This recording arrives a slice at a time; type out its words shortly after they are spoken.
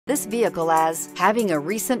this vehicle as having a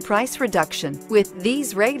recent price reduction with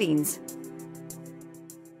these ratings.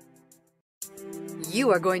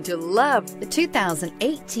 You are going to love the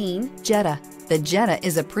 2018 Jetta. The Jetta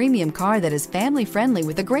is a premium car that is family-friendly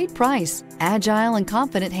with a great price, agile and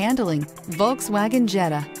confident handling. Volkswagen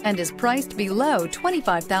Jetta, and is priced below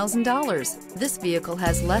 $25,000. This vehicle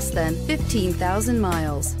has less than 15,000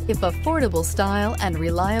 miles. If affordable style and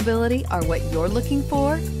reliability are what you're looking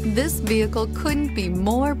for, this vehicle couldn't be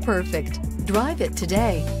more perfect. Drive it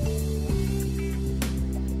today.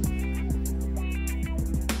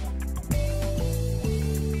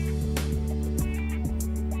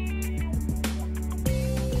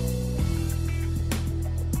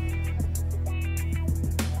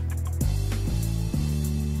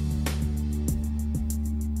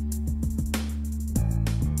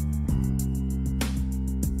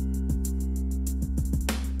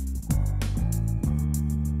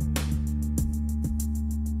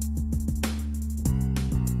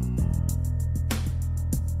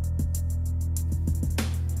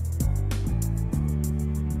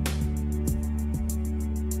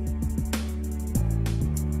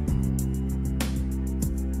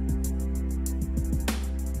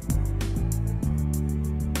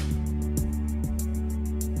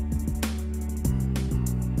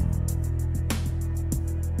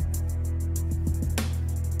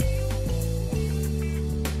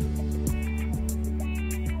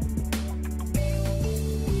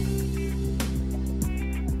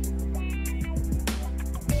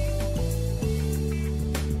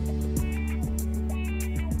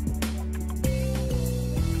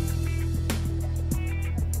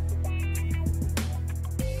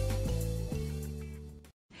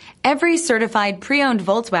 Every certified pre-owned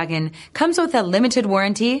Volkswagen comes with a limited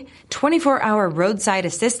warranty, 24-hour roadside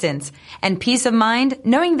assistance, and peace of mind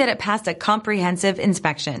knowing that it passed a comprehensive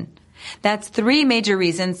inspection. That's 3 major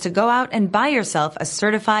reasons to go out and buy yourself a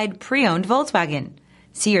certified pre-owned Volkswagen.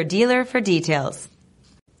 See your dealer for details.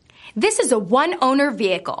 This is a one-owner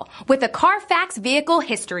vehicle with a Carfax Vehicle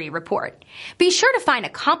History Report. Be sure to find a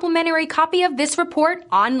complimentary copy of this report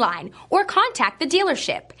online or contact the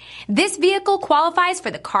dealership. This vehicle qualifies for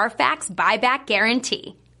the Carfax Buyback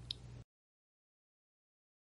Guarantee.